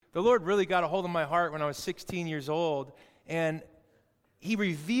the Lord really got a hold of my heart when I was 16 years old, and He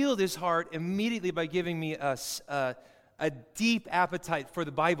revealed His heart immediately by giving me a deep appetite for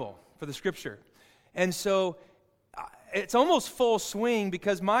the Bible, for the Scripture. And so it's almost full swing,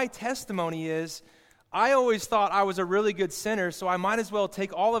 because my testimony is I always thought I was a really good sinner, so I might as well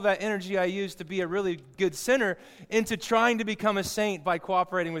take all of that energy I used to be a really good sinner into trying to become a saint by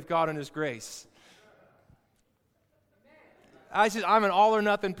cooperating with God and His grace. I'm an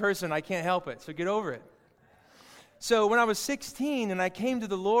all-or-nothing person. I can't help it, so get over it. So when I was 16 and I came to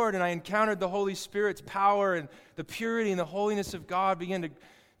the Lord and I encountered the Holy Spirit's power and the purity and the holiness of God, began to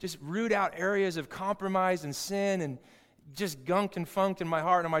just root out areas of compromise and sin and just gunk and funk in my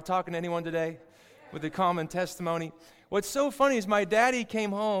heart. Am I talking to anyone today with a common testimony? What's so funny is my daddy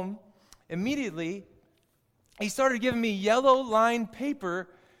came home immediately. He started giving me yellow-lined paper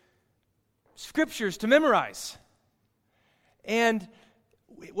scriptures to memorize. And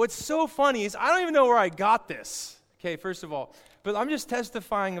what's so funny is I don't even know where I got this, okay, first of all. But I'm just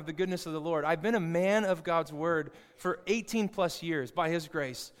testifying of the goodness of the Lord. I've been a man of God's Word for 18 plus years by His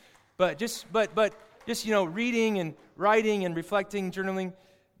grace. But just reading and writing and reflecting, journaling.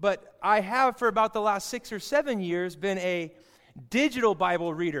 But I have for about the last 6 or 7 years been a digital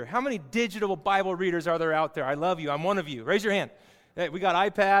Bible reader. How many digital Bible readers are there out there? I love you. I'm one of you. Raise your hand. We got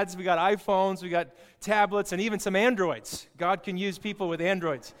iPads, we got iPhones, we got tablets, and even some Androids. God can use people with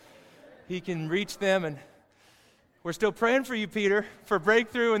Androids. He can reach them, and we're still praying for you, Peter, for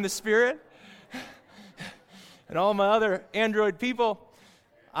breakthrough in the Spirit. And all my other Android people,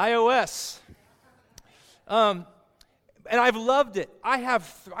 iOS. And I've loved it. I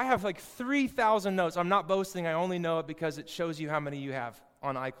have like 3,000 notes. I'm not boasting. I only know it because it shows you how many you have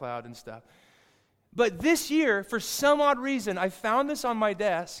on iCloud and stuff. But this year, for some odd reason, I found this on my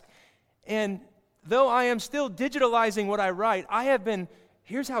desk, and though I am still digitalizing what I write,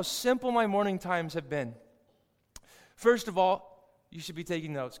 here's how simple my morning times have been. First of all, you should be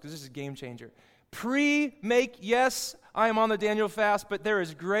taking notes, because this is a game changer. Yes, I am on the Daniel fast, but there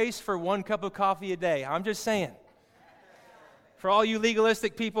is grace for 1 cup of coffee a day. I'm just saying. For all you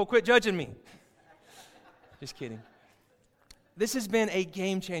legalistic people, quit judging me. Just kidding. This has been a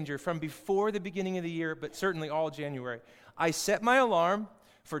game changer from before the beginning of the year, but certainly all January. I set my alarm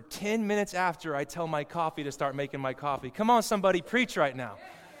for 10 minutes after I tell my coffee to start making my coffee. Come on, somebody, preach right now.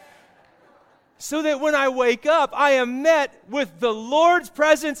 So that when I wake up, I am met with the Lord's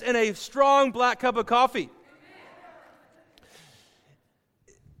presence and a strong black cup of coffee.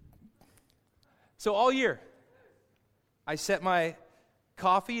 So all year, I set my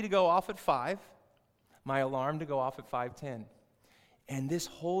coffee to go off at 5, my alarm to go off at 5:10. And this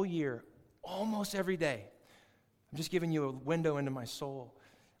whole year, almost every day, I'm just giving you a window into my soul.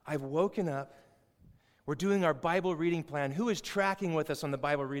 I've woken up. We're doing our Bible reading plan. Who is tracking with us on the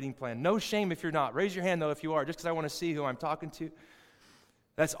Bible reading plan? No shame if you're not. Raise your hand, though, if you are, just because I want to see who I'm talking to.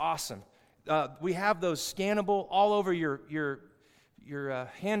 That's awesome. We have those scannable all over your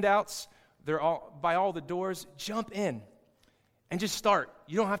handouts. They're all by all the doors. Jump in and just start.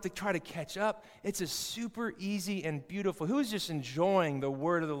 You don't have to try to catch up. It's a super easy and beautiful. Who's just enjoying the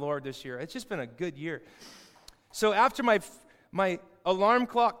word of the Lord this year? It's just been a good year. So after my alarm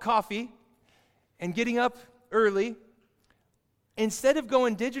clock coffee and getting up early, instead of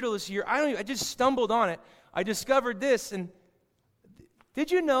going digital this year, I just stumbled on it. I discovered this, and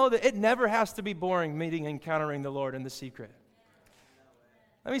did you know that it never has to be boring meeting and encountering the Lord in the secret?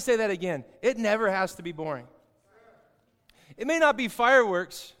 Let me say that again. It never has to be boring. It may not be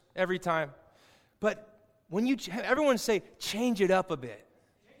fireworks every time, but when everyone say, change it up a bit.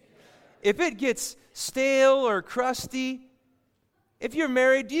 If it gets stale or crusty, if you're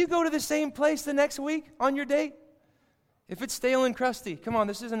married, do you go to the same place the next week on your date? If it's stale and crusty, come on,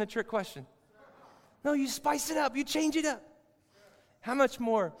 this isn't a trick question. No, you spice it up, you change it up. How much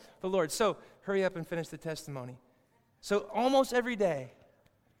more the Lord? So, hurry up and finish the testimony. So, almost every day,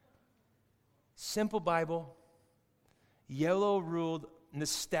 simple Bible, yellow-ruled,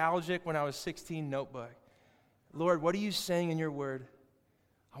 nostalgic when I was 16 notebook. Lord, what are you saying in your word?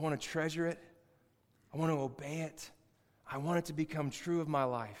 I want to treasure it. I want to obey it. I want it to become true of my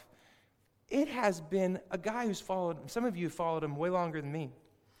life. It has been a guy who's followed him. Some of you have followed him way longer than me.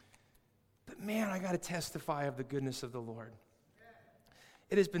 But man, I got to testify of the goodness of the Lord.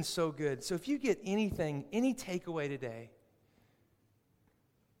 It has been so good. So if you get anything, any takeaway today,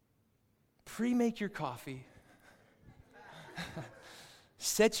 pre-make your coffee,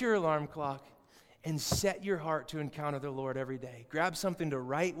 set your alarm clock, and set your heart to encounter the Lord every day. Grab something to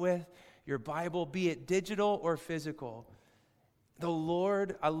write with, your Bible, be it digital or physical. The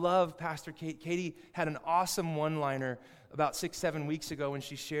Lord, I love Pastor Kate. Katie had an awesome one-liner about 6-7 weeks ago when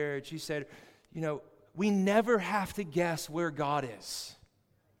she shared. She said, we never have to guess where God is.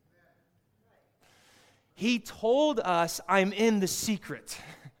 He told us, I'm in the secret.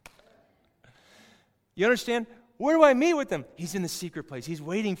 You understand? Where do I meet with him? He's in the secret place. He's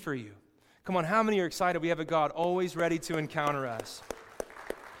waiting for you. Come on, how many are excited we have a God always ready to encounter us?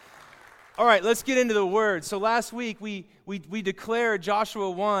 All right, let's get into the Word. So last week, we declared Joshua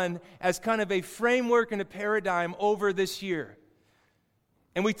 1 as kind of a framework and a paradigm over this year.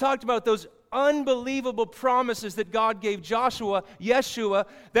 And we talked about those unbelievable promises that God gave Joshua, Yeshua,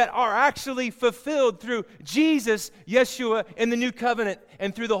 that are actually fulfilled through Jesus, Yeshua, in the new covenant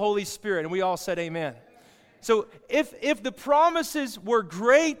and through the Holy Spirit. And we all said amen. So if the promises were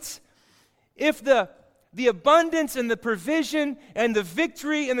great, if the abundance and the provision and the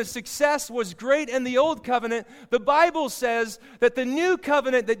victory and the success was great in the old covenant, the Bible says that the new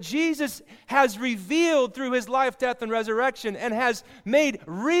covenant that Jesus has revealed through his life, death, and resurrection and has made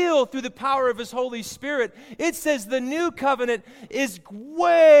real through the power of his Holy Spirit, it says the new covenant is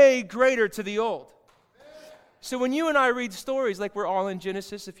way greater to the old. So when you and I read stories like we're all in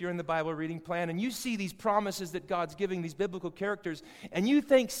Genesis, if you're in the Bible reading plan, and you see these promises that God's giving these biblical characters, and you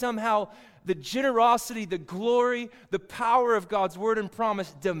think somehow the generosity, the glory, the power of God's word and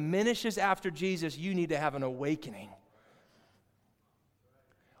promise diminishes after Jesus, you need to have an awakening.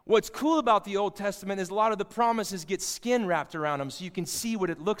 What's cool about the Old Testament is a lot of the promises get skin wrapped around them so you can see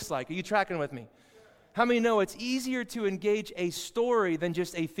what it looks like. Are you tracking with me? How many know it's easier to engage a story than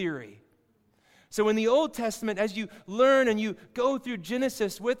just a theory? So in the Old Testament, as you learn and you go through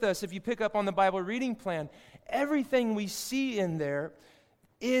Genesis with us, if you pick up on the Bible reading plan, everything we see in there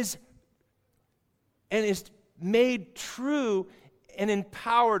is made true and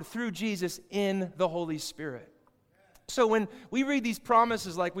empowered through Jesus in the Holy Spirit. So when we read these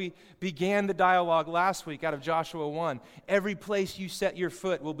promises like we began the dialogue last week out of Joshua 1, every place you set your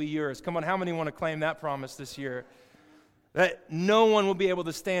foot will be yours. Come on, how many want to claim that promise this year? That no one will be able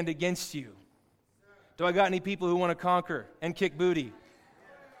to stand against you. Do I got any people who want to conquer and kick booty?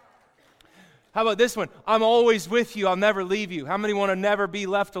 How about this one? I'm always with you. I'll never leave you. How many want to never be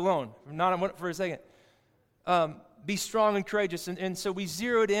left alone? Not for a second. Be strong and courageous. And so we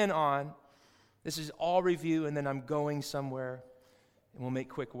zeroed in on, this is all review, and then I'm going somewhere, and we'll make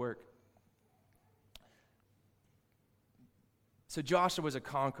quick work. So Joshua was a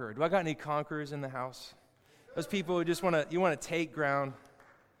conqueror. Do I got any conquerors in the house? Those people who just want to take ground.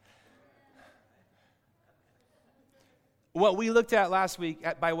 What we looked at last week,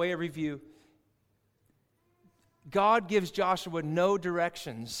 by way of review, God gives Joshua no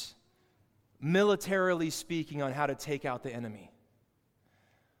directions, militarily speaking, on how to take out the enemy.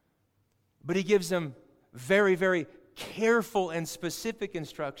 But he gives them very, very careful and specific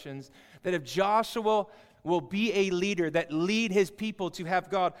instructions that if Joshua will be a leader that lead his people to have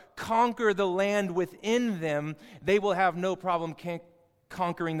God conquer the land within them, they will have no problem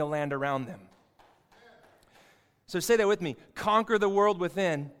conquering the land around them. So say that with me. Conquer the world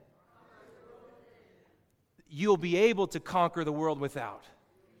within. You'll be able to conquer the world without.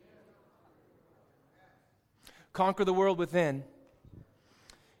 Conquer the world within.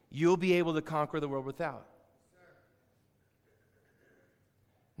 You'll be able to conquer the world without.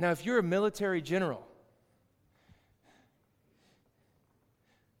 Now, if you're a military general,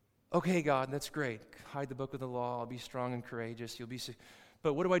 okay, God, that's great. Hide the book of the law. I'll be strong and courageous. You'll be.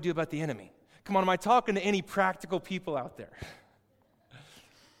 But what do I do about the enemy? Come on, am I talking to any practical people out there?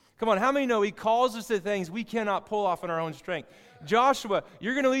 Come on, how many know he calls us to things we cannot pull off in our own strength? Joshua,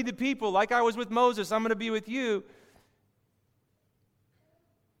 you're going to lead the people like I was with Moses. I'm going to be with you.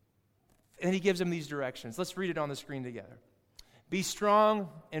 And he gives them these directions. Let's read it on the screen together. Be strong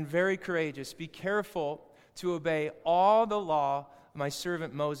and very courageous. Be careful to obey all the law my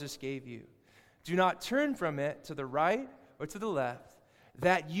servant Moses gave you. Do not turn from it to the right or to the left,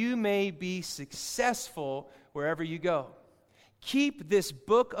 that you may be successful wherever you go. Keep this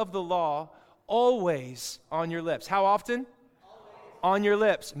book of the law always on your lips. How often? Always. On your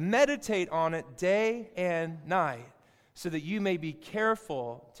lips. Meditate on it day and night, so that you may be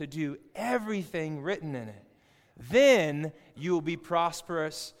careful to do everything written in it. Then you will be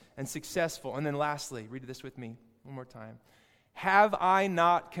prosperous and successful. And then lastly, read this with me one more time. Have I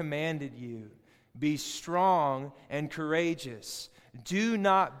not commanded you? Be strong and courageous. Do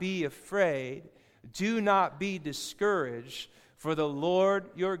not be afraid. Do not be discouraged, for the Lord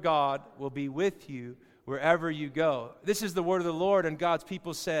your God will be with you wherever you go. This is the word of the Lord, and God's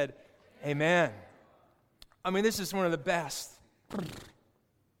people said, amen. I mean, this is one of the best.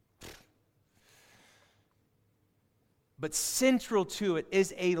 But central to it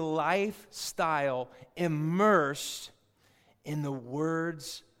is a lifestyle immersed in the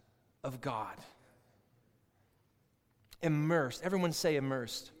words of God. Immersed. Everyone say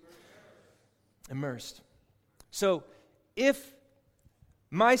immersed. Immersed. So if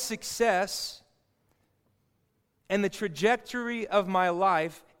my success and the trajectory of my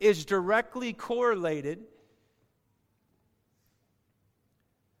life is directly correlated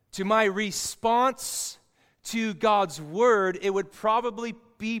to my response to God's word, it would probably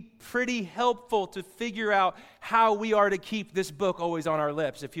be pretty helpful to figure out how we are to keep this book always on our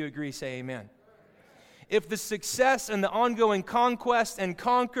lips. If you agree, say amen. If the success and the ongoing conquest and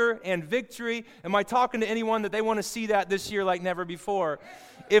conquer and victory, am I talking to anyone that they want to see that this year like never before?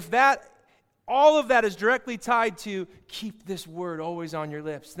 If that, all of that is directly tied to keep this word always on your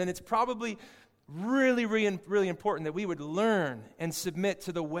lips, then it's probably really, really, really important that we would learn and submit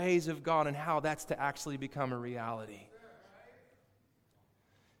to the ways of God and how that's to actually become a reality.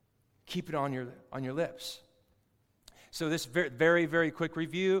 Keep it on your lips. So this very, very quick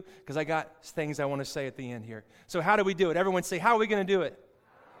review, because I got things I want to say at the end here. So how do we do it? Everyone say, how are we going to do it?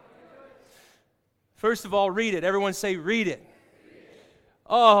 First of all, read it. Everyone say, read it.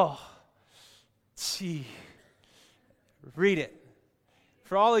 Oh, gee. Read it.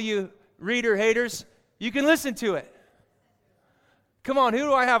 For all of you reader haters, you can listen to it. Come on, who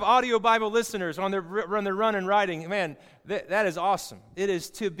do I have audio Bible listeners on their run and writing? Man, that is awesome. It is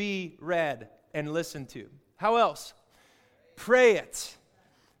to be read and listened to. How else? Pray it.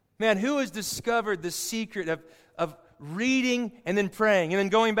 Man, who has discovered the secret of reading and then praying and then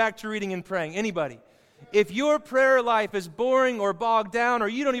going back to reading and praying? Anybody? If your prayer life is boring or bogged down or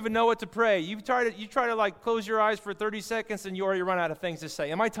you don't even know what to pray, you try to like close your eyes for 30 seconds and you already run out of things to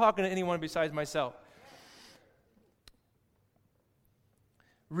say. Am I talking to anyone besides myself?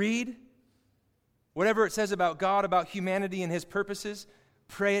 Read whatever it says about God, about humanity and His purposes.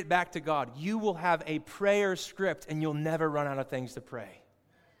 Pray it back to God. You will have a prayer script and you'll never run out of things to pray.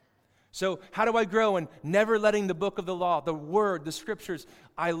 So how do I grow in never letting the book of the law, the word, the scriptures,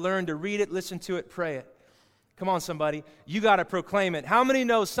 I learn to read it, listen to it, pray it. Come on, somebody. You got to proclaim it. How many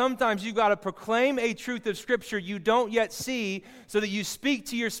know sometimes you got to proclaim a truth of scripture you don't yet see so that you speak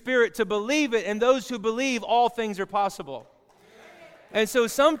to your spirit to believe it, and those who believe, all things are possible. And so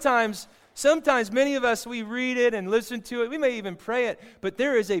sometimes many of us, we read it and listen to it. We may even pray it. But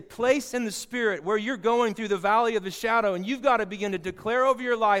there is a place in the Spirit where you're going through the valley of the shadow, and you've got to begin to declare over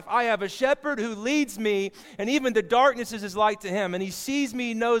your life, I have a shepherd who leads me, and even the darkness is his light to him. And he sees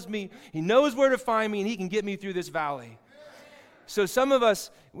me, he knows where to find me, and he can get me through this valley. So some of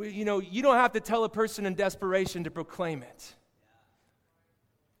us, you don't have to tell a person in desperation to proclaim it.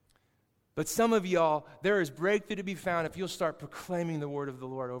 But some of y'all, there is breakthrough to be found if you'll start proclaiming the word of the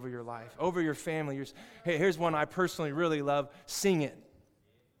Lord over your life, over your family. Hey, here's one I personally really love. Sing it.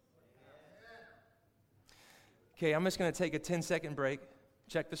 Okay, I'm just going to take a 10-second break.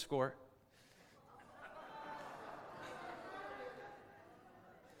 Check the score.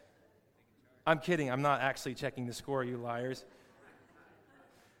 I'm kidding. I'm not actually checking the score, you liars.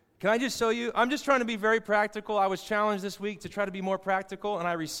 Can I just show you? I'm just trying to be very practical. I was challenged this week to try to be more practical, and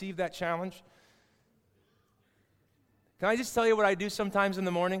I received that challenge. Can I just tell you what I do sometimes in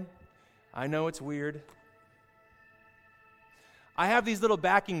the morning? I know it's weird. I have these little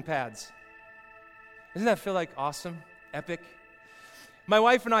backing pads. Doesn't that feel like awesome? Epic? My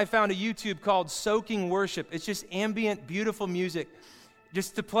wife and I found a YouTube called Soaking Worship. It's just ambient, beautiful music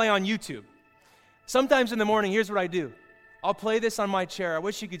just to play on YouTube. Sometimes in the morning, here's what I do. I'll play this on my chair. I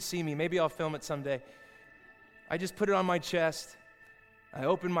wish you could see me. Maybe I'll film it someday. I just put it on my chest. I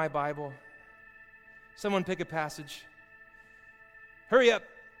open my Bible. Someone pick a passage. Hurry up.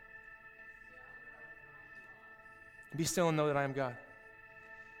 Be still and know that I am God.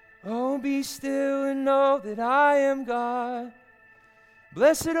 Oh, be still and know that I am God.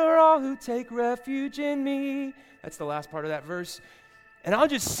 Blessed are all who take refuge in me. That's the last part of that verse. And I'll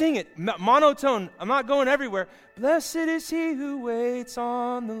just sing it, monotone. I'm not going everywhere. Blessed is he who waits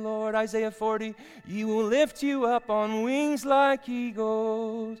on the Lord. Isaiah 40. He will lift you up on wings like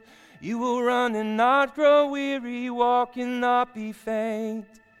eagles. You will run and not grow weary, walk and not be faint.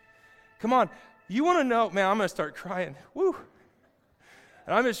 Come on. You want to know, man, I'm going to start crying. Woo.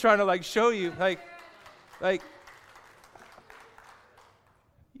 And I'm just trying to show you,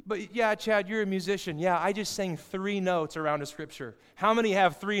 but yeah, Chad, you're a musician. Yeah, I just sang 3 notes around a scripture. How many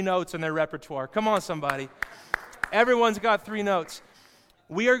have 3 notes in their repertoire? Come on, somebody. Everyone's got 3 notes.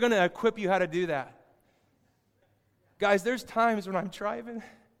 We are going to equip you how to do that. Guys, there's times when I'm driving.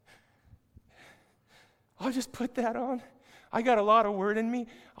 I'll just put that on. I got a lot of word in me.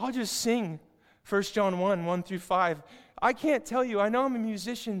 I'll just sing 1 John 1, 1 through 5. I can't tell you. I know I'm a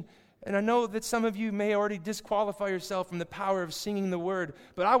musician, And I know that some of you may already disqualify yourself from the power of singing the word,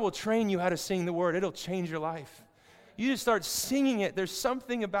 but I will train you how to sing the word. It'll change your life. You just start singing it. There's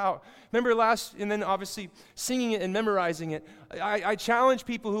something about, remember and then obviously singing it and memorizing it. I challenge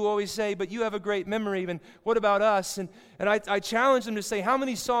people who always say, but you have a great memory, and what about us? And I challenge them to say, how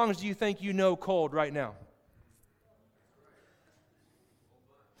many songs do you think you know cold right now?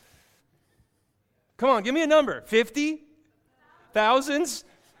 Come on, give me a number. 50? Thousands?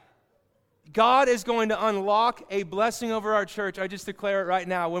 God is going to unlock a blessing over our church. I just declare it right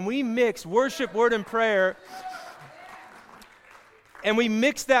now. When we mix worship, word, and prayer, and we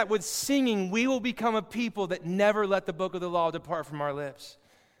mix that with singing, we will become a people that never let the book of the law depart from our lips.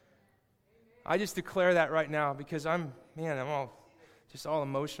 I just declare that right now because I'm all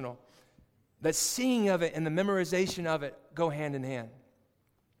emotional. The singing of it and the memorization of it go hand in hand.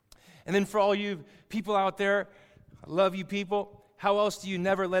 And then for all you people out there, I love you people. How else do you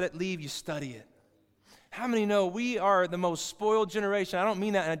never let it leave? You study it. How many know we are the most spoiled generation? I don't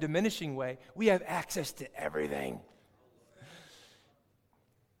mean that in a diminishing way. We have access to everything.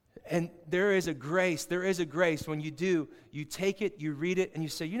 And there is a grace when you take it, you read it, and you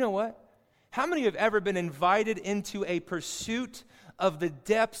say, you know what? How many have ever been invited into a pursuit of the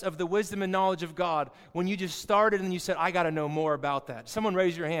depths of the wisdom and knowledge of God when you just started and you said, I got to know more about that? Someone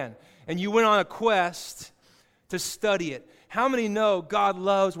raise your hand. And you went on a quest to study it. How many know God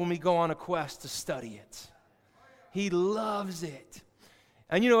loves when we go on a quest to study it? He loves it.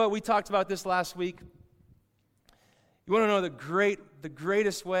 And you know what? We talked about this last week. You want to know the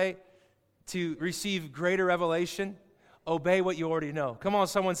greatest way to receive greater revelation? Obey what you already know. Come on,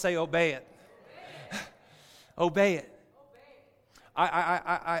 someone say obey it. Obey it.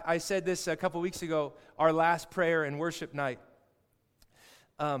 I said this a couple weeks ago, our last prayer and worship night.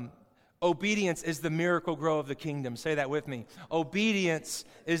 Obedience is the miracle grow of the kingdom. Say that with me. Obedience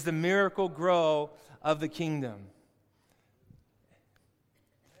is the miracle grow of the kingdom.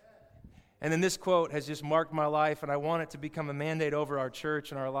 And then this quote has just marked my life, and I want it to become a mandate over our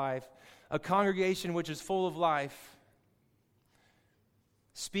church and our life. A congregation which is full of life,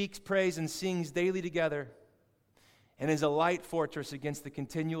 speaks, prays, and sings daily together, and is a light fortress against the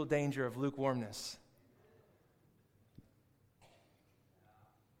continual danger of lukewarmness.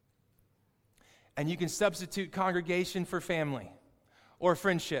 And you can substitute congregation for family, or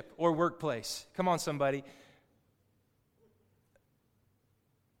friendship, or workplace. Come on, somebody.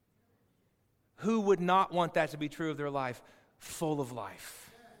 Who would not want that to be true of their life? Full of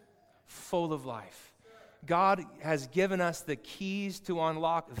life. Full of life. God has given us the keys to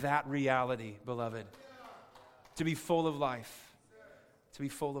unlock that reality, beloved. To be full of life. To be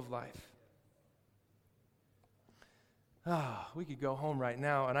full of life. We could go home right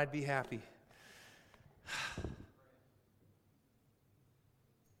now and I'd be happy.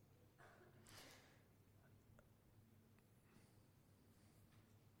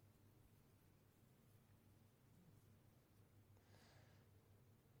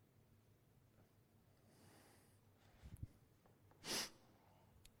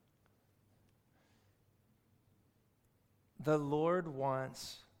 The Lord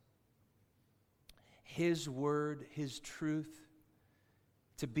wants His word, His truth,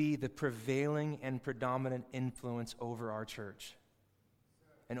 to be the prevailing and predominant influence over our church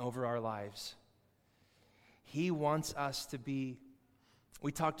and over our lives. He wants us to be,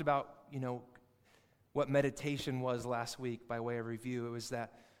 we talked about, what meditation was last week by way of review. It was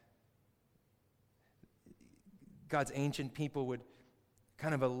that God's ancient people would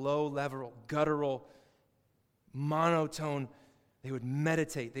kind of a low-level, guttural, monotone, they would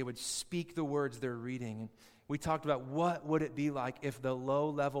meditate, they would speak the words they're reading. And we talked about what would it be like if the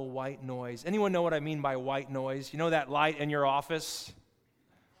low-level white noise, anyone know what I mean by white noise? You know that light in your office?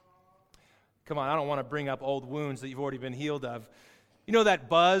 Come on, I don't want to bring up old wounds that you've already been healed of. You know that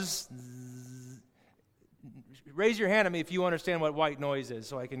buzz? Raise your hand at me if you understand what white noise is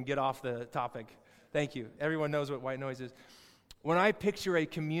so I can get off the topic. Thank you. Everyone knows what white noise is. When I picture a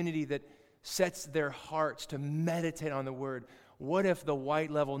community that sets their hearts to meditate on the Word, what if the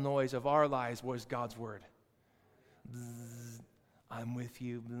white level noise of our lives was God's Word? I'm with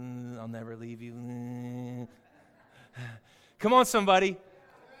you. I'll never leave you. Come on, somebody.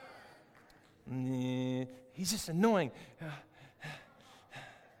 He's just annoying.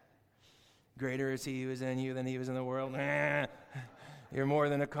 Greater is He who is in you than he who is in the world. You're more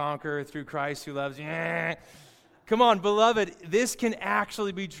than a conqueror through Christ who loves you. Come on, beloved, this can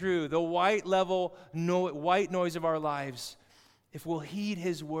actually be true. The white noise of our lives, if we'll heed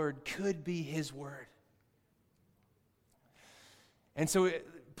His word, could be His word. And so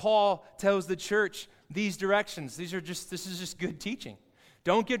Paul tells the church these directions. This is just good teaching.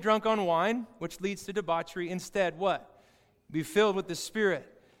 Don't get drunk on wine, which leads to debauchery. Instead, what? Be filled with the Spirit.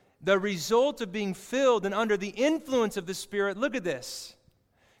 The result of being filled and under the influence of the Spirit, look at this.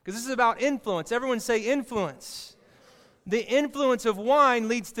 Because this is about influence. Everyone say influence. The influence of wine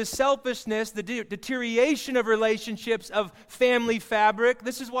leads to selfishness, the deterioration of relationships, of family fabric.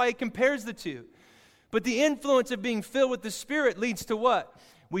 This is why he compares the two. But the influence of being filled with the Spirit leads to what?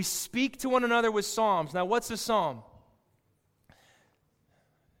 We speak to one another with psalms. Now, what's a psalm?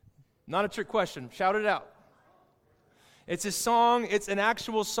 Not a trick question. Shout it out. It's a song. It's an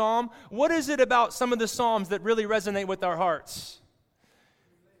actual psalm. What is it about some of the psalms that really resonate with our hearts?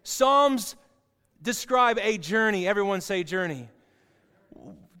 Psalms describe a journey. Everyone say journey.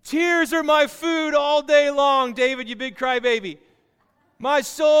 Tears are my food all day long, David, you big crybaby. My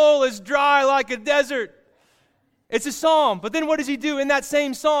soul is dry like a desert. It's a psalm. But then what does he do in that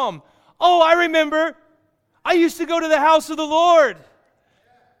same psalm? Oh, I remember. I used to go to the house of the Lord.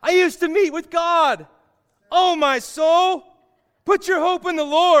 I used to meet with God. Oh, my soul, put your hope in the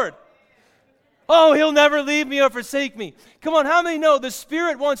Lord. Oh, he'll never leave me or forsake me. Come on, how many know the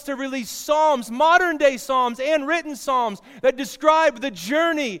Spirit wants to release psalms, modern day psalms and written psalms that describe the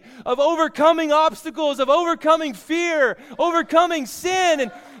journey of overcoming obstacles, of overcoming fear, overcoming sin,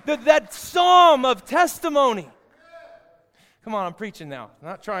 and that psalm of testimony. Come on, I'm preaching now. I'm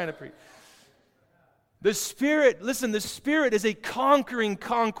not trying to preach. The Spirit, listen, the Spirit is a conquering,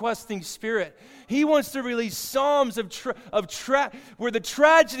 conquesting Spirit. He wants to release psalms where the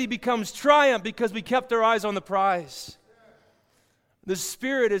tragedy becomes triumph because we kept our eyes on the prize. The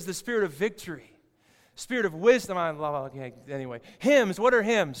Spirit is the Spirit of victory, Spirit of wisdom. Anyway, hymns, what are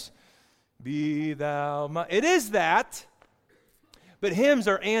hymns? Be thou my... It is that, but hymns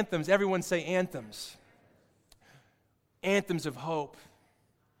are anthems. Everyone say anthems. Anthems of hope,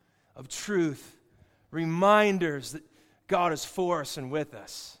 of truth, reminders that God is for us and with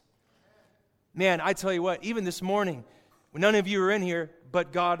us. Man, I tell you what, even this morning, when none of you were in here,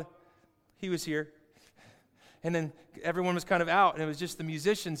 but God, He was here. And then everyone was kind of out, and it was just the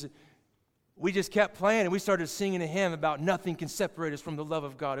musicians. We just kept playing, and we started singing a hymn about nothing can separate us from the love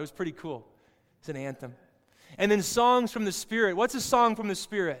of God. It was pretty cool. It's an anthem. And then songs from the Spirit. What's a song from the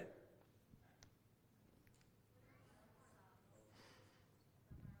Spirit?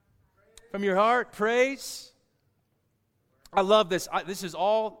 From your heart, praise. I love this. This is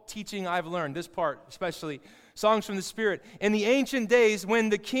all teaching I've learned, this part especially. Songs from the Spirit. In the ancient days, when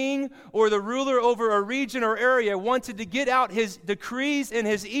the king or the ruler over a region or area wanted to get out his decrees and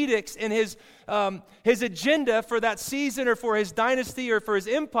his edicts and his agenda for that season or for his dynasty or for his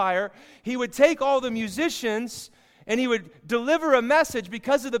empire, he would take all the musicians and he would deliver a message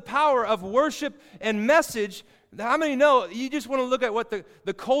because of the power of worship and message. How many know you just want to look at what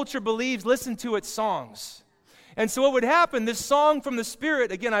the culture believes, listen to its songs. And so what would happen, this song from the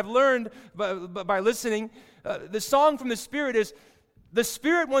Spirit, again, I've learned by listening, the song from the Spirit is, the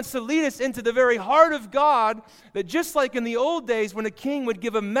Spirit wants to lead us into the very heart of God, that just like in the old days when a king would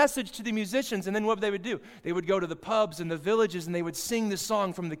give a message to the musicians, and then what they would do? They would go to the pubs and the villages and they would sing the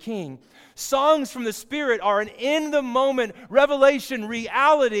song from the king. Songs from the Spirit are an in-the-moment revelation,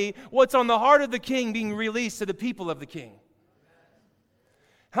 reality, what's on the heart of the king being released to the people of the king.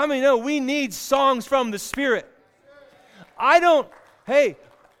 How many know we need songs from the Spirit?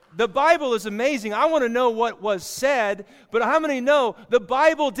 The Bible is amazing. I want to know what was said, but how many know the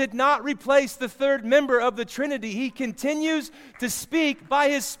Bible did not replace the third member of the Trinity? He continues to speak by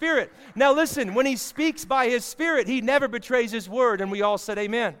His Spirit. Now listen, when He speaks by His Spirit, He never betrays His word, and we all said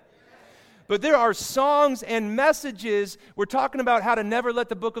amen. But there are songs and messages. We're talking about how to never let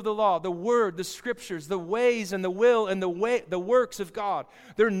the book of the law, the word, the scriptures, the ways and the will and the works of God,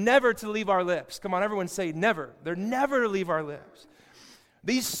 they're never to leave our lips. Come on, everyone say never. They're never to leave our lips.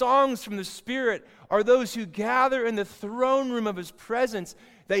 These songs from the Spirit are those who gather in the throne room of His presence.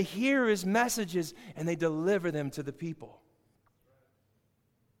 They hear His messages and they deliver them to the people.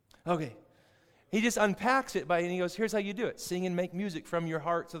 Okay. He just unpacks it and he goes, here's how you do it. Sing and make music from your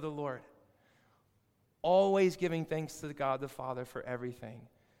heart to the Lord. Always giving thanks to God the Father for everything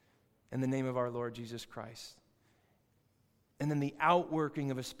in the name of our Lord Jesus Christ. And then the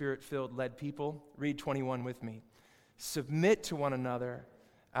outworking of a Spirit-filled led people. Read 21 with me. Submit to one another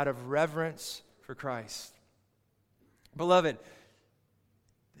out of reverence for Christ. Beloved,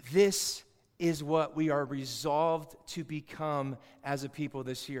 this is what we are resolved to become as a people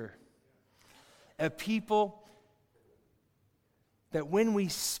this year. A people that when we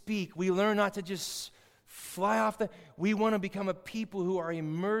speak, we learn not to just fly off we want to become a people who are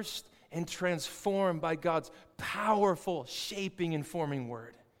immersed and transformed by God's powerful, shaping, and forming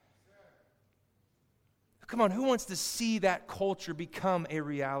word. Come on, who wants to see that culture become a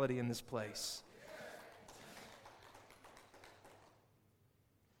reality in this place?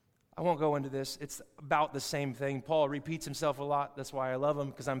 I won't go into this. It's about the same thing. Paul repeats himself a lot. That's why I love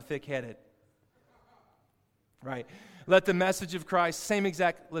him, because I'm thick-headed. Right? Let the message of Christ, same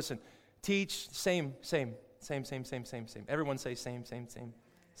exact, listen, teach, same. Everyone say same.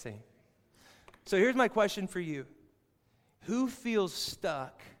 So here's my question for you. Who feels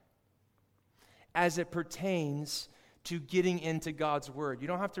stuck as it pertains to getting into God's Word? You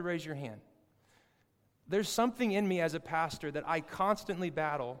don't have to raise your hand. There's something in me as a pastor that I constantly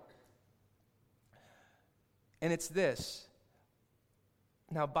battle, and it's this.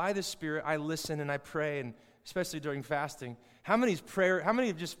 Now, by the Spirit, I listen and I pray, and especially during fasting. How many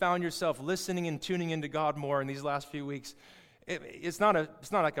have just found yourself listening and tuning into God more in these last few weeks? It's not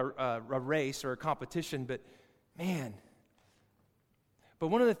like a race or a competition, but man. But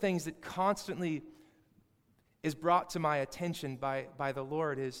one of the things that constantly is brought to my attention by the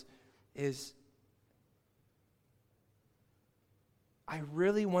Lord is I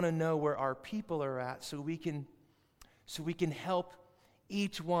really want to know where our people are at so we can help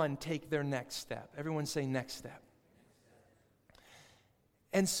each one take their next step. Everyone say next step.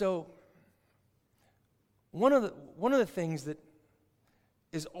 And so one of the things that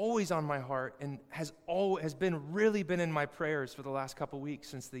is always on my heart and has really been in my prayers for the last couple weeks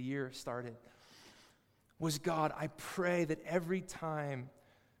since the year started was, God, I pray that every time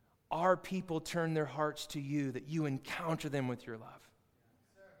our people turn their hearts to you, that you encounter them with your love.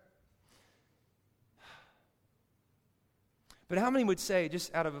 But how many would say,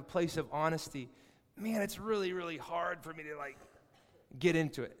 just out of a place of honesty, man, it's really, really hard for me to get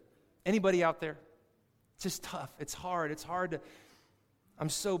into it? Anybody out there? It's just tough. It's hard. I'm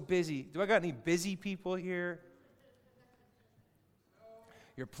so busy. Do I got any busy people here?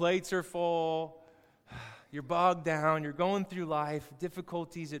 Your plates are full. You're bogged down. You're going through life,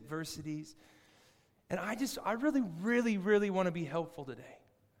 difficulties, adversities. And I really, really, really want to be helpful today.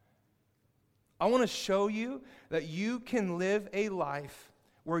 I want to show you that you can live a life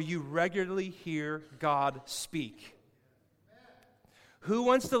where you regularly hear God speak. Who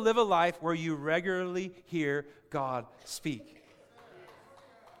wants to live a life where you regularly hear God speak?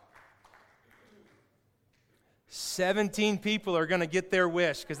 17 people are going to get their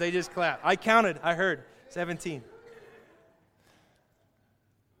wish because they just clapped. I counted. I heard 17.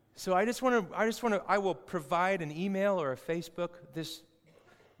 So I will provide an email or a Facebook. This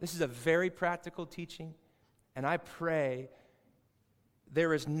is a very practical teaching, and I pray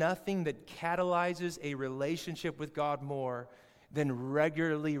there is nothing that catalyzes a relationship with God more than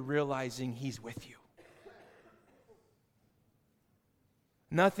regularly realizing He's with you.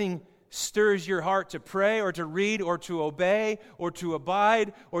 Nothing stirs your heart to pray or to read or to obey or to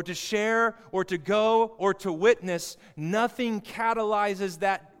abide or to share or to go or to witness. Nothing catalyzes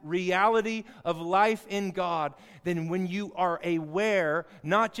that reality of life in God than when you are aware,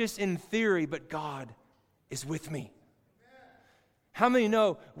 not just in theory, but God is with me. How many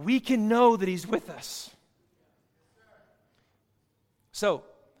know we can know that He's with us? So,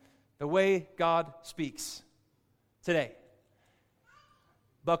 the way God speaks today.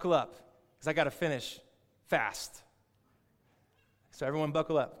 Buckle up, because I got to finish fast. So everyone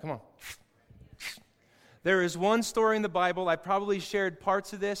buckle up. Come on. There is one story in the Bible. I probably shared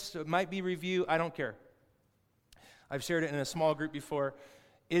parts of this, so it might be review. I don't care. I've shared it in a small group before.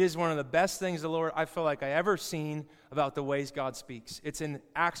 It is one of the best things the Lord, I feel like I ever seen about the ways God speaks. It's in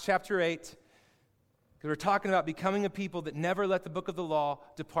Acts chapter 8, because we're talking about becoming a people that never let the book of the law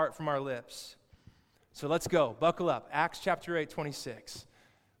depart from our lips. So let's go. Buckle up. Acts chapter 8, 26.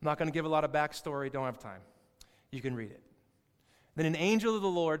 I'm not going to give a lot of backstory. Don't have time. You can read it. Then an angel of the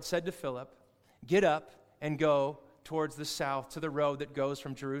Lord said to Philip, "Get up and go towards the south to the road that goes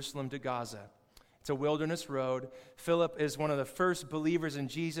from Jerusalem to Gaza." It's a wilderness road. Philip is one of the first believers in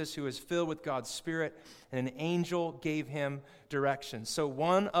Jesus who is filled with God's Spirit, and an angel gave him directions. So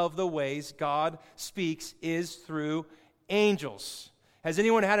one of the ways God speaks is through angels. Has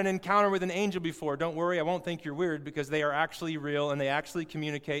anyone had an encounter with an angel before? Don't worry, I won't think you're weird, because they are actually real and they actually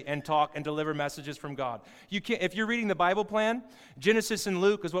communicate and talk and deliver messages from God. If you're reading the Bible plan, Genesis and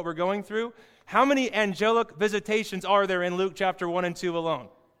Luke is what we're going through. How many angelic visitations are there in Luke chapter 1 and 2 alone?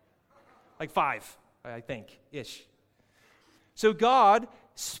 Like 5, I think, ish. So God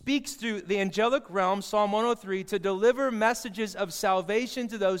speaks through the angelic realm, Psalm 103, to deliver messages of salvation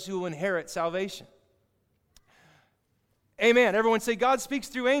to those who will inherit salvation. Amen. Everyone say, God speaks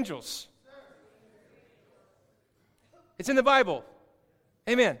through angels. It's in the Bible.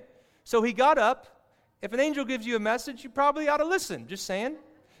 Amen. So he got up. If an angel gives you a message, you probably ought to listen. Just saying.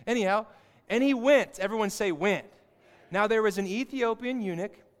 Anyhow, And he went. Everyone say went. Now there was an Ethiopian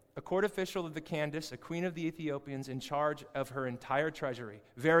eunuch, a court official of the Candace, a queen of the Ethiopians, in charge of her entire treasury.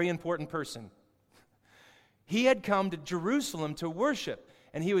 Very important person. He had come to Jerusalem to worship,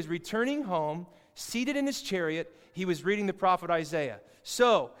 and he was returning home, seated in his chariot. He was reading the prophet Isaiah.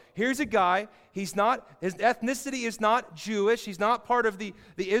 So, here's a guy, his ethnicity is not Jewish, he's not part of the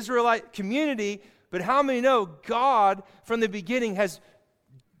Israelite community, but how many know God from the beginning has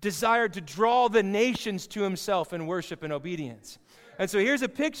desired to draw the nations to himself in worship and obedience? And so here's a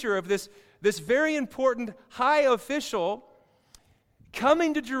picture of this very important high official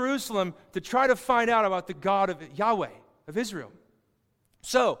coming to Jerusalem to try to find out about the God of Yahweh, of Israel.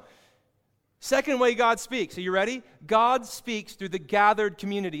 So, second way God speaks. Are you ready? God speaks through the gathered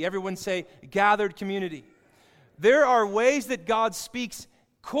community. Everyone say, gathered community. There are ways that God speaks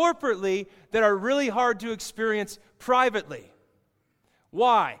corporately that are really hard to experience privately.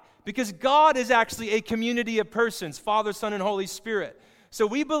 Why? Because God is actually a community of persons, Father, Son, and Holy Spirit. So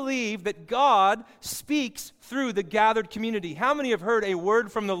we believe that God speaks through the gathered community. How many have heard a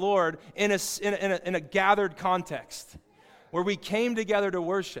word from the Lord in a gathered context where we came together to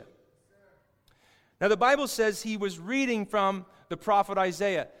worship? Now, the Bible says he was reading from the prophet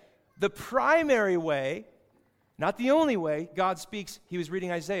Isaiah. The primary way, not the only way, God speaks, he was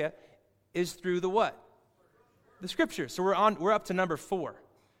reading Isaiah, is through the what? The Scriptures. So we're up to number 4.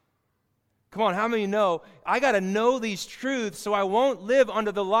 Come on, how many know, I got to know these truths so I won't live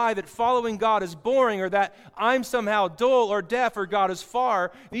under the lie that following God is boring or that I'm somehow dull or deaf or God is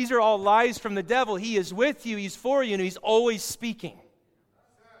far. These are all lies from the devil. He is with you, he's for you, and he's always speaking.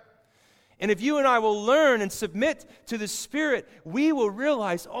 And if you and I will learn and submit to the Spirit, we will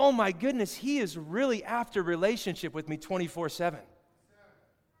realize, oh my goodness, he is really after relationship with me 24/7.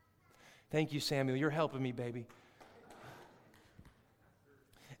 Thank you, Samuel. You're helping me, baby.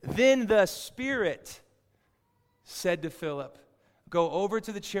 Then the Spirit said to Philip, go over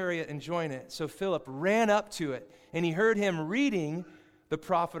to the chariot and join it. So Philip ran up to it, and he heard him reading the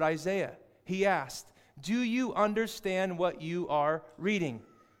prophet Isaiah. He asked, do you understand what you are reading?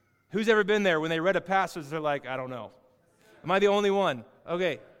 Who's ever been there when they read a passage, they're like, I don't know. Am I the only one?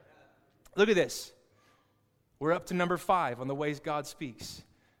 Okay, look at this. We're up to number 5 on the ways God speaks.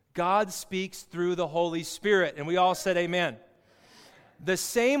 God speaks through the Holy Spirit, and we all said amen. The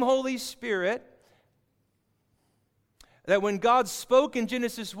same Holy Spirit that when God spoke in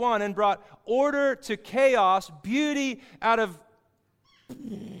Genesis 1 and brought order to chaos, beauty out of...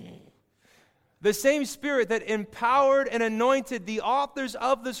 The same Spirit that empowered and anointed the authors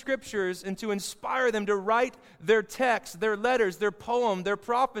of the Scriptures and to inspire them to write their texts, their letters, their poem, their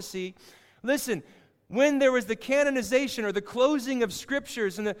prophecy. Listen, when there was the canonization or the closing of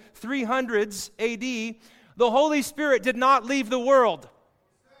Scriptures in the 300s AD, the Holy Spirit did not leave the world.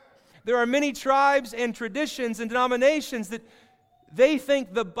 There are many tribes and traditions and denominations that they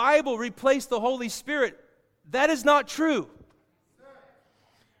think the Bible replaced the Holy Spirit. That is not true.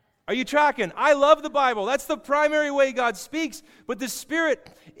 Are you tracking? I love the Bible. That's the primary way God speaks. But the Spirit,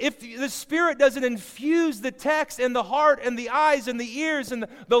 if the Spirit doesn't infuse the text and the heart and the eyes and the ears and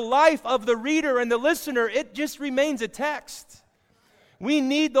the life of the reader and the listener, it just remains a text. We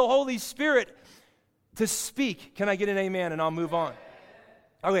need the Holy Spirit to speak. Can I get an amen and I'll move on?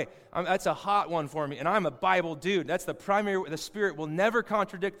 Okay, that's a hot one for me, and I'm a Bible dude. That's the primary. The Spirit will never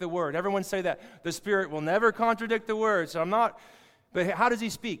contradict the Word. Everyone say that. The Spirit will never contradict the Word. So I'm not, but how does He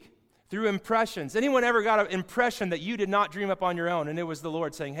speak? Through impressions. Anyone ever got an impression that you did not dream up on your own, and it was the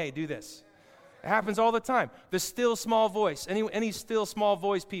Lord saying, hey, do this? It happens all the time. The still small voice. Any still small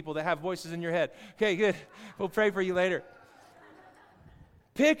voice people that have voices in your head? Okay, good. We'll pray for you later.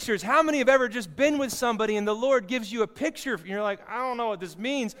 Pictures. How many have ever just been with somebody and the Lord gives you a picture and you're like, I don't know what this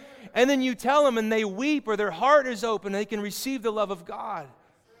means. And then you tell them and they weep or their heart is open and they can receive the love of God.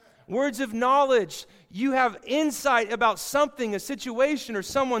 Words of knowledge. You have insight about something, a situation or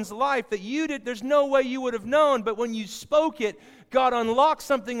someone's life that there's no way you would have known, but when you spoke it, God unlocked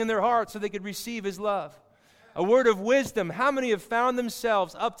something in their heart so they could receive His love. A word of wisdom. How many have found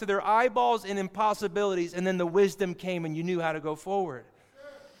themselves up to their eyeballs in impossibilities and then the wisdom came and you knew how to go forward?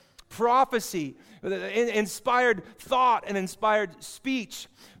 Prophecy, inspired thought and inspired speech,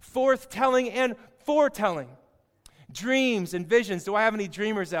 forthtelling and foretelling, dreams and visions. Do I have any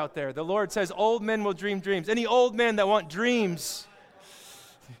dreamers out there? The Lord says old men will dream dreams. Any old men that want dreams?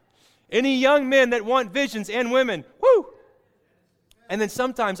 Any young men that want visions and women? Woo! And then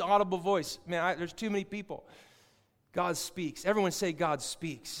sometimes audible voice. Man, there's too many people. God speaks. Everyone say God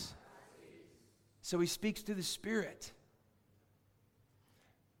speaks. So He speaks through the Spirit.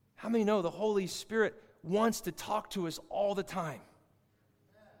 How many know the Holy Spirit wants to talk to us all the time?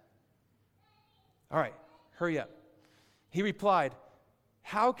 All right, hurry up. He replied,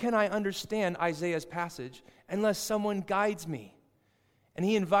 how can I understand Isaiah's passage unless someone guides me? And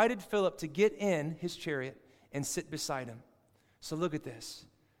he invited Philip to get in his chariot and sit beside him. So look at this.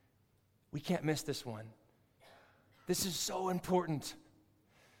 We can't miss this one. This is so important.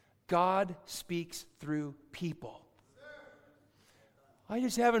 God speaks through people. I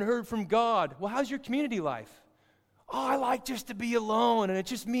just haven't heard from God. Well, how's your community life? Oh, I like just to be alone and it's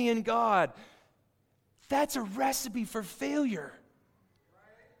just me and God. That's a recipe for failure.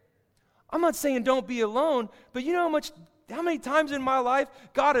 I'm not saying don't be alone, but you know how many times in my life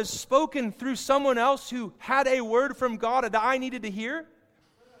God has spoken through someone else who had a word from God that I needed to hear?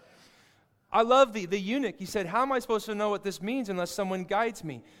 I love the eunuch. He said, how am I supposed to know what this means unless someone guides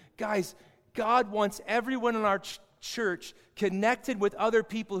me? Guys, God wants everyone in our church connected with other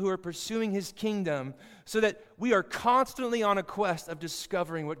people who are pursuing His kingdom so that we are constantly on a quest of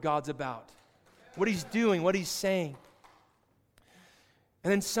discovering what God's about, what He's doing, what He's saying.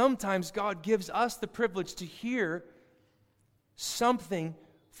 And then sometimes God gives us the privilege to hear something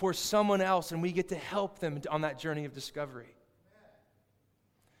for someone else, and we get to help them on that journey of discovery.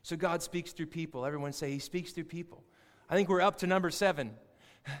 So God speaks through people. Everyone say He speaks through people. I think we're up to number 7.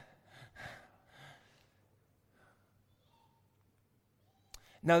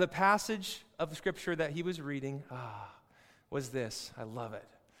 Now the passage of Scripture that he was reading was this. I love it.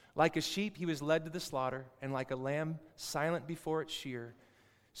 Like a sheep he was led to the slaughter, and like a lamb silent before its shearer,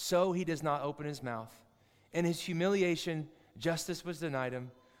 so he does not open his mouth. In his humiliation, justice was denied him.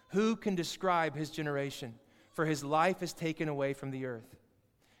 Who can describe his generation? For his life is taken away from the earth.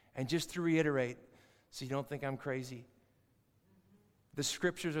 And just to reiterate, so you don't think I'm crazy, the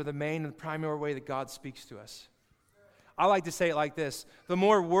Scriptures are the main and primary way that God speaks to us. I like to say it like this. The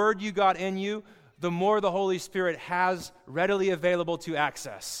more word you got in you, the more the Holy Spirit has readily available to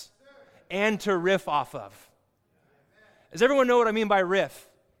access and to riff off of. Does everyone know what I mean by riff?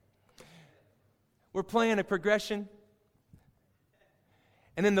 We're playing a progression,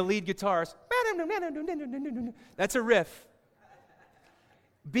 and then the lead guitarist, that's a riff.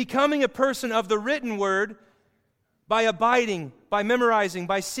 Becoming a person of the written word by abiding, by memorizing,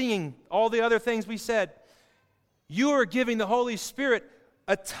 by singing, all the other things we said, you are giving the Holy Spirit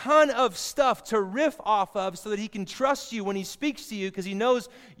a ton of stuff to riff off of so that He can trust you when He speaks to you because He knows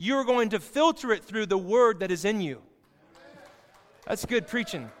you're going to filter it through the word that is in you. That's good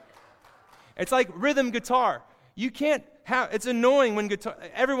preaching. It's like rhythm guitar. You can't have, it's annoying when guitar,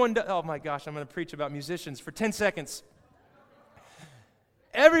 everyone does, oh my gosh, I'm going to preach about musicians for 10 seconds.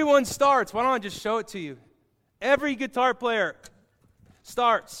 Everyone starts, why don't I just show it to you? Every guitar player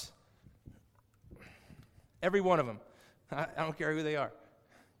starts. Every one of them. I don't care who they are.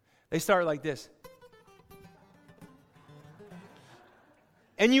 They start like this.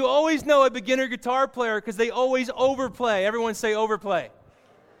 And you always know a beginner guitar player because they always overplay. Everyone say overplay.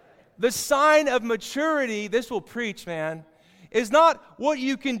 The sign of maturity, this will preach, man, is not what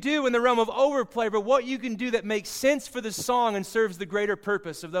you can do in the realm of overplay, but what you can do that makes sense for the song and serves the greater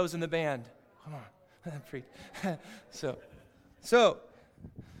purpose of those in the band. Come on. Preach.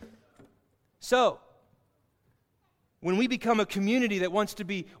 So, when we become a community that wants to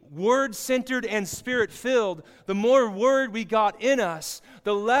be word-centered and spirit-filled, the more word we got in us,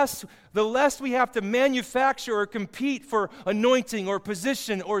 the less we have to manufacture or compete for anointing or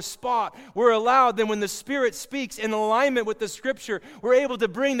position or spot. We're allowed, then when the Spirit speaks in alignment with the Scripture, we're able to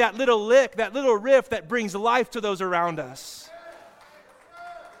bring that little lick, that little riff that brings life to those around us.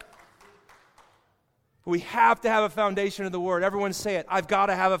 We have to have a foundation of the Word. Everyone say it. I've got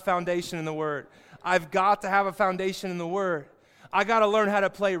to have a foundation in the Word. I've got to have a foundation in the Word. I got to learn how to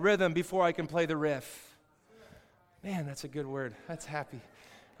play rhythm before I can play the riff. Man, that's a good word. That's happy.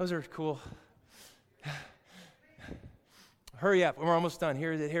 Those are cool. Hurry up. We're almost done.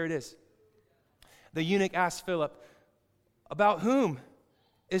 Here it is. The eunuch asked Philip, about whom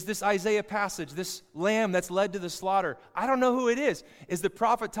is this Isaiah passage, this lamb that's led to the slaughter? I don't know who it is. Is the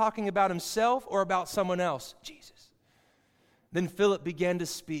prophet talking about himself or about someone else? Jesus. Then Philip began to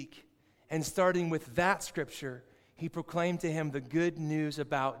speak. And starting with that scripture, he proclaimed to him the good news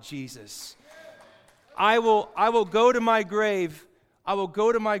about Jesus. I will go to my grave. I will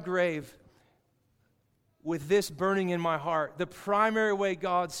go to my grave with this burning in my heart. The primary way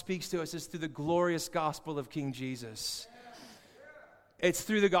God speaks to us is through the glorious gospel of King Jesus. It's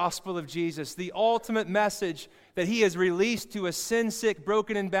through the gospel of Jesus. The ultimate message that He has released to a sin-sick,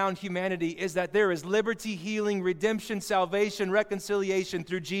 broken and bound humanity is that there is liberty, healing, redemption, salvation, reconciliation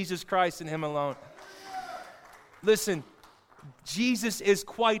through Jesus Christ and Him alone. Listen, Jesus is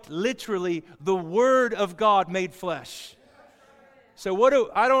quite literally the Word of God made flesh. So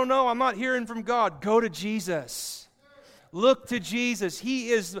I don't know, I'm not hearing from God. Go to Jesus. Look to Jesus. He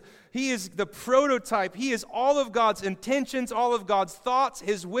is the prototype. He is all of God's intentions, all of God's thoughts,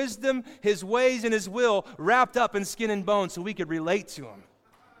 His wisdom, His ways, and His will wrapped up in skin and bone so we could relate to Him.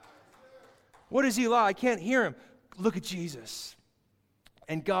 What is He like? I can't hear Him. Look at Jesus.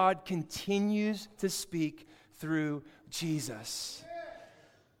 And God continues to speak through Jesus.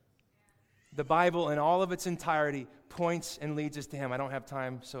 The Bible in all of its entirety points and leads us to Him. I don't have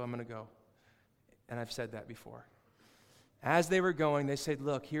time, so I'm going to go. And I've said that before. As they were going, they said,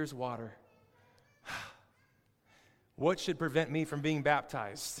 look, here's water. What should prevent me from being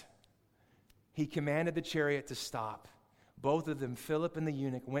baptized? He commanded the chariot to stop. Both of them, Philip and the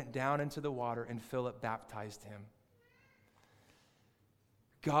eunuch, went down into the water, and Philip baptized him.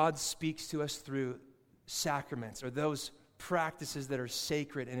 God speaks to us through sacraments, or those practices that are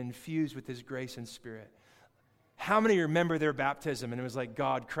sacred and infused with His grace and Spirit. How many remember their baptism and it was like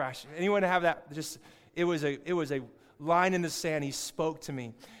God crashed? Anyone have that? It was a line in the sand. He spoke to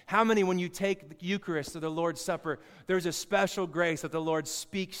me. How many, when you take the Eucharist or the Lord's Supper, there's a special grace that the Lord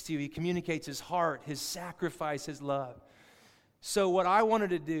speaks to you. He communicates His heart, His sacrifice, His love. So what I wanted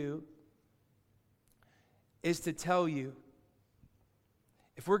to do is to tell you,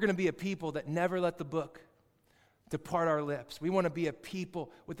 if we're going to be a people that never let the book depart our lips, we want to be a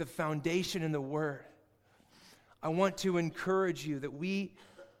people with a foundation in the Word. I want to encourage you that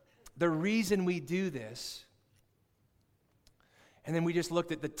the reason we do this, and then we just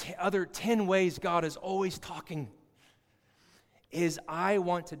looked at the other 10 ways God is always talking, is I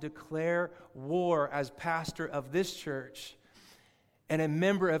want to declare war as pastor of this church and a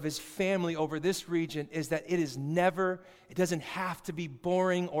member of His family over this region, is that it doesn't have to be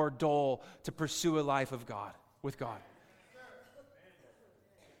boring or dull to pursue a life of God, with God.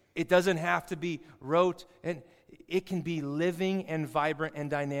 It doesn't have to be rote, and it can be living and vibrant and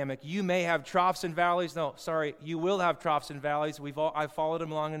dynamic. You may have troughs and valleys. No, sorry, you will have troughs and valleys. I've followed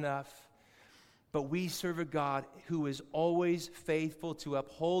Him long enough. But we serve a God who is always faithful to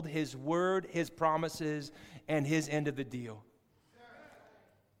uphold His word, His promises, and His end of the deal.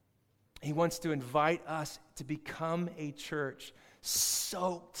 He wants to invite us to become a church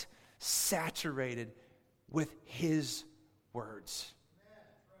soaked, saturated with His words.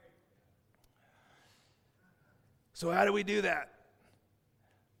 So how do we do that?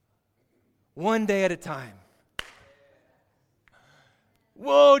 One day at a time.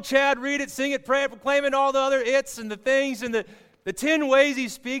 Whoa, Chad, read it, sing it, pray it, proclaim it, all the other it's and the things and the 10 ways He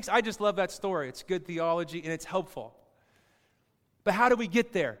speaks. I just love that story. It's good theology and it's helpful. But how do we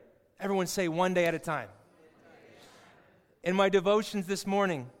get there? Everyone say one day at a time. In my devotions this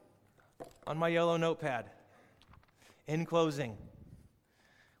morning, on my yellow notepad, in closing,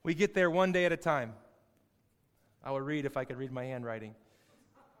 we get there one day at a time. I would read if I could read my handwriting.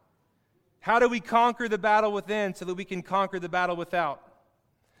 How do we conquer the battle within so that we can conquer the battle without?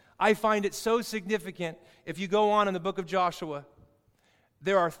 I find it so significant. If you go on in the book of Joshua,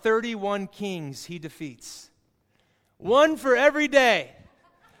 there are 31 kings He defeats. One for every day.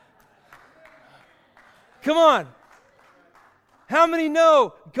 Come on. How many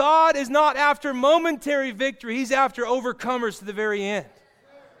know God is not after momentary victory? He's after overcomers to the very end.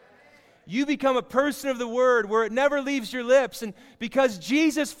 You become a person of the Word where it never leaves your lips. And because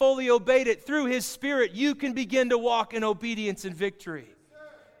Jesus fully obeyed it through His Spirit, you can begin to walk in obedience and victory.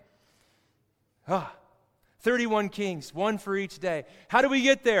 31 kings, one for each day. How do we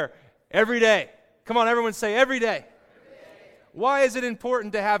get there? Every day. Come on, everyone say every day. Why is it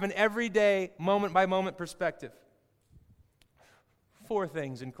important to have an everyday, moment-by-moment perspective? 4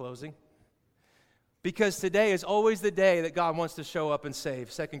 things in closing. Because today is always the day that God wants to show up and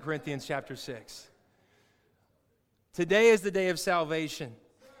save. 2 Corinthians chapter 6. Today is the day of salvation.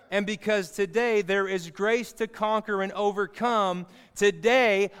 And because today there is grace to conquer and overcome,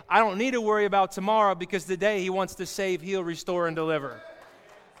 today I don't need to worry about tomorrow because today He wants to save, heal, restore, and deliver.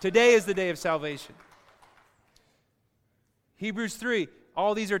 Today is the day of salvation. Hebrews 3,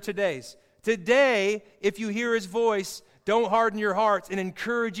 all these are todays. Today, if you hear His voice, don't harden your hearts and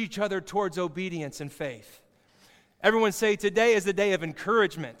encourage each other towards obedience and faith. Everyone say, today is the day of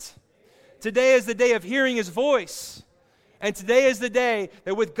encouragement. Today is the day of hearing His voice. And today is the day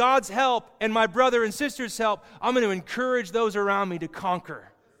that with God's help and my brother and sister's help, I'm going to encourage those around me to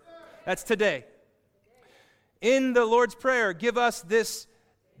conquer. That's today. In the Lord's Prayer, give us this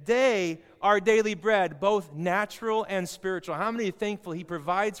day our daily bread, both natural and spiritual. How many are thankful He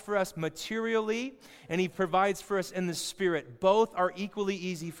provides for us materially and He provides for us in the Spirit? Both are equally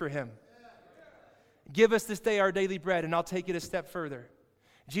easy for Him. Give us this day our daily bread, and I'll take it a step further.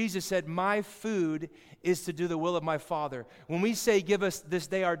 Jesus said, my food is to do the will of my Father. When we say, give us this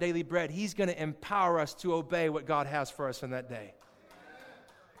day our daily bread, he's going to empower us to obey what God has for us in that day.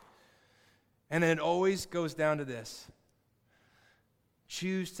 And then it always goes down to this.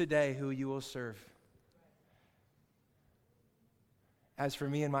 Choose today who you will serve. As for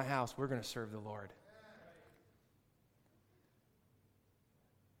me and my house, we're going to serve the Lord.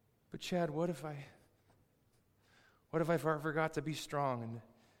 But Chad, what if I forgot to be strong? And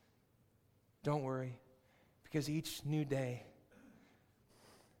don't worry, because each new day,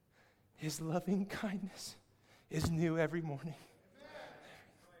 his loving kindness is new every morning.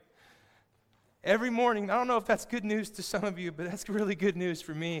 Every morning. I don't know if that's good news to some of you, but that's really good news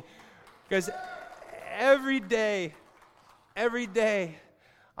for me. Because every day,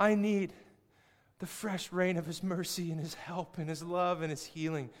 I need the fresh rain of his mercy and his help and his love and his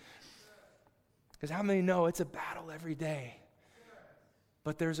healing. Because how many know it's a battle every day?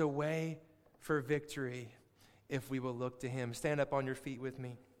 But there's a way for victory if we will look to him. Stand up on your feet with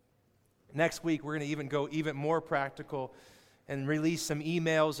me. Next week, we're going to go even more practical and release some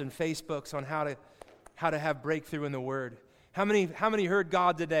emails and Facebooks on how to have breakthrough in the Word. How many heard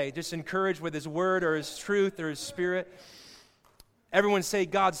God today? Just encouraged with his Word or his truth or his Spirit? Everyone say,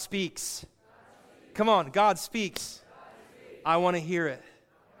 God speaks. Come on, God speaks. I want to hear it.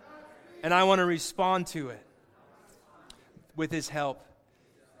 And I want to respond to it with his help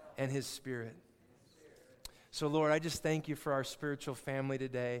and his Spirit. So, Lord, I just thank you for our spiritual family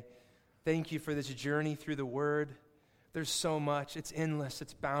today. Thank you for this journey through the Word. There's so much. It's endless.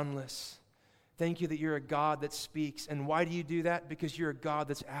 It's boundless. Thank you that you're a God that speaks. And why do you do that? Because you're a God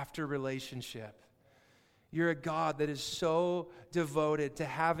that's after relationship. You're a God that is so devoted to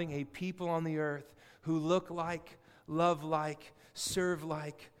having a people on the earth who look like, love like, serve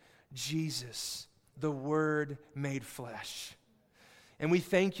like Jesus, the Word made flesh. And we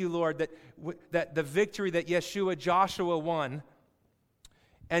thank you, Lord, that the victory that Joshua won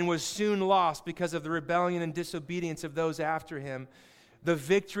and was soon lost because of the rebellion and disobedience of those after him, the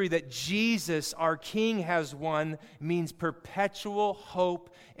victory that Jesus, our King, has won means perpetual hope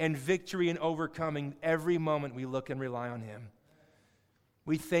and victory and overcoming every moment we look and rely on him.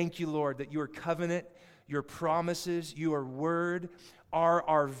 We thank you, Lord, that your covenant, your promises, your word are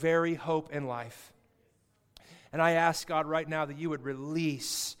our very hope in life. And I ask, God, right now that you would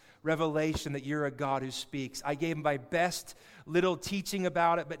release revelation that you're a God who speaks. I gave my best little teaching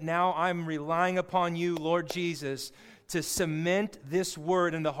about it, but now I'm relying upon you, Lord Jesus, to cement this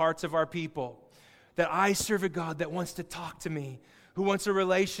word in the hearts of our people. That I serve a God that wants to talk to me, who wants a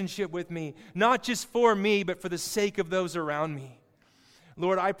relationship with me, not just for me, but for the sake of those around me.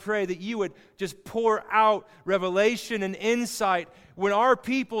 Lord, I pray that you would just pour out revelation and insight when our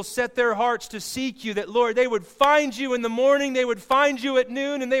people set their hearts to seek you, that, Lord, they would find you in the morning, they would find you at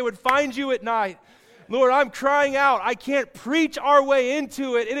noon, and they would find you at night. Lord, I'm crying out. I can't preach our way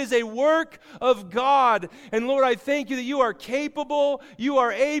into it. It is a work of God. And Lord, I thank you that you are capable, you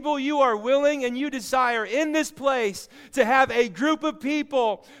are able, you are willing, and you desire in this place to have a group of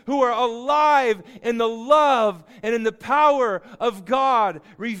people who are alive in the love and in the power of God,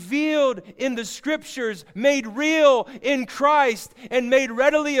 revealed in the Scriptures, made real in Christ, and made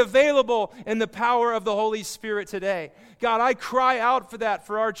readily available in the power of the Holy Spirit today. God, I cry out for that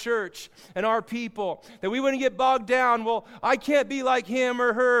for our church and our people, that we wouldn't get bogged down. Well, I can't be like him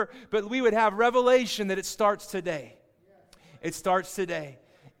or her, but we would have revelation that it starts today. It starts today.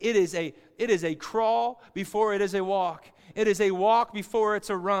 It is a crawl before it is a walk. It is a walk before it's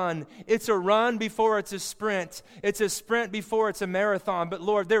a run. It's a run before it's a sprint. It's a sprint before it's a marathon. But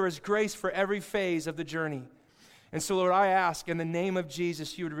Lord, there is grace for every phase of the journey. And so, Lord, I ask in the name of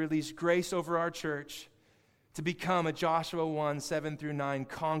Jesus, you would release grace over our church to become a Joshua 1:7-9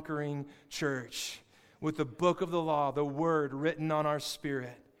 conquering church with the book of the law, the word written on our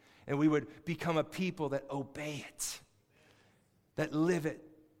spirit. And we would become a people that obey it, that live it,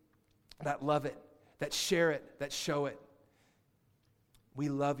 that love it, that share it, that show it. We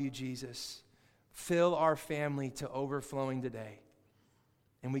love you, Jesus. Fill our family to overflowing today.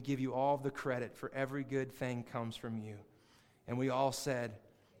 And we give you all the credit for every good thing comes from you. And we all said,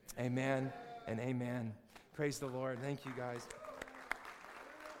 amen and amen. Praise the Lord. Thank you, guys.